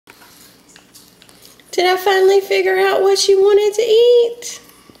Did I finally figure out what you wanted to eat?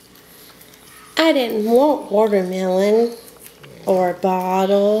 I didn't want watermelon or a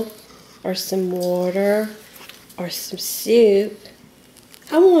bottle or some water or some soup.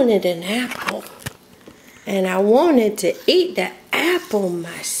 I wanted an apple. And I wanted to eat the apple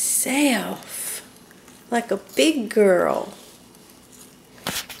myself, like a big girl.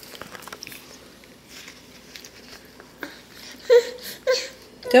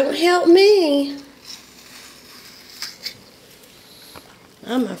 Don't help me.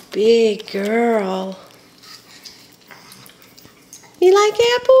 I'm a big girl. You like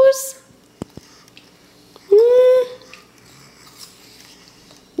apples?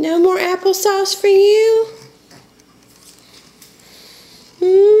 No more applesauce for you?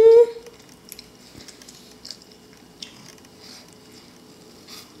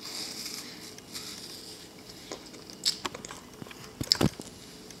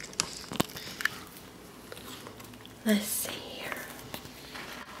 Let's see here.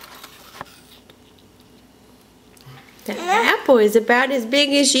 The apple is about as big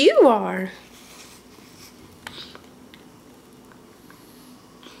as you are.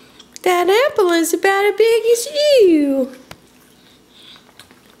 That apple is about as big as you.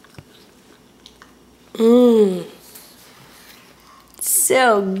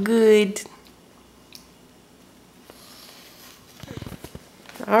 So good.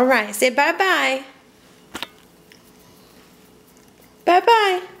 All right, say bye-bye.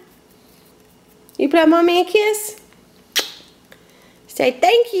 Bye-bye. You blow Mommy a kiss? Say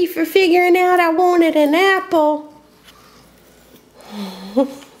thank you for figuring out I wanted an apple.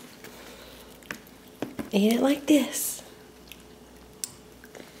 Eat it like this.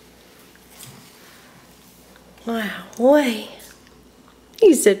 Wow, boy.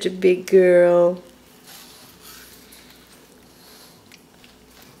 You're such a big girl.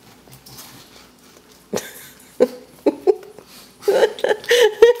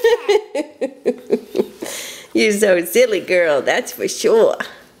 You're so silly, girl, that's for sure.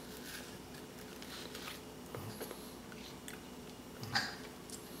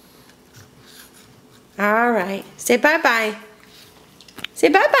 All right, say bye-bye. Say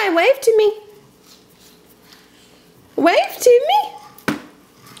bye-bye, wave to me. Wave to me.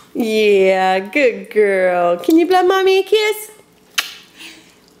 Yeah, good girl. Can you blow Mommy a kiss?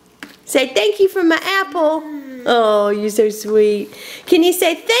 Say thank you for my apple. Oh, you're so sweet. Can you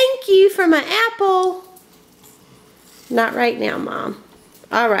say thank you for my apple? Not right now, Mom.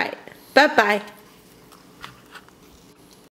 All right. Bye-bye.